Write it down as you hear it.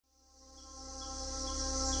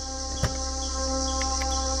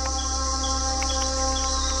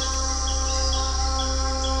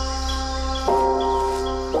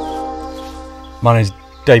My name is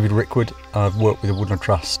David Rickwood. I've worked with the Woodland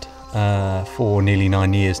Trust for nearly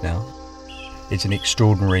 9 years now. It's an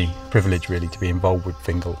extraordinary privilege really to be involved with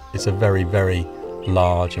Fingle. It's a very, very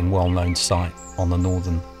large and well-known site on the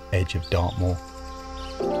northern edge of Dartmoor.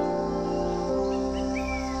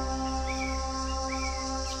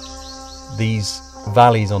 These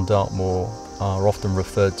valleys on Dartmour are often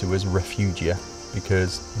referred to as refugia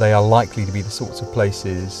because they are likely to be the sorts of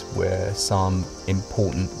places where some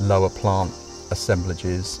important lower plant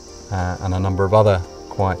assemblages and a number of other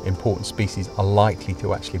quite important species are likely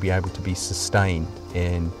to actually be able to be sustained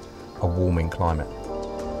in a warming climate.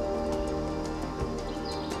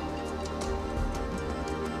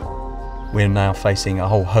 We're now facing a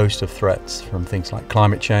whole host of threats from things like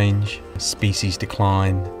climate change, species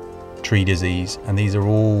decline, tree disease, and these are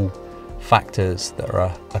all factors that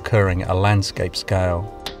are occurring at a landscape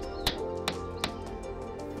scale.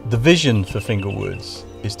 The vision for Fingle Woods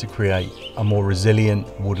is to create a more resilient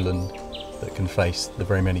woodland that can face the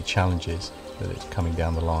very many challenges that it's coming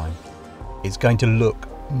down the line. It's going to look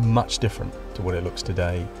much different to what it looks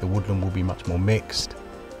today. The woodland will be much more mixed.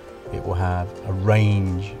 It will have a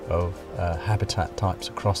range of habitat types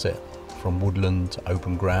across it, from woodland to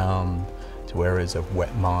open ground, to areas of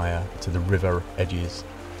wet mire, to the river edges.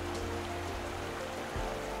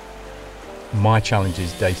 My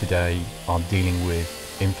challenges day to day are dealing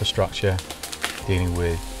with infrastructure, dealing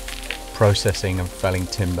with processing and felling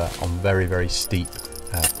timber on very, very steep,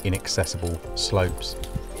 inaccessible slopes.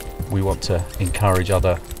 We want to encourage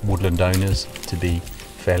other woodland owners to be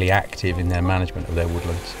fairly active in their management of their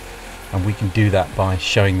woodlands. And we can do that by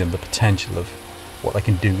showing them the potential of what they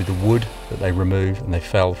can do with the wood that they remove and they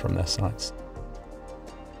fell from their sites.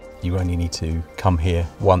 You only need to come here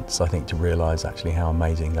once, I think, to realise actually how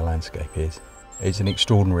amazing the landscape is. It's an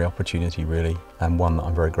extraordinary opportunity really, and one that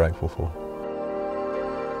I'm very grateful for.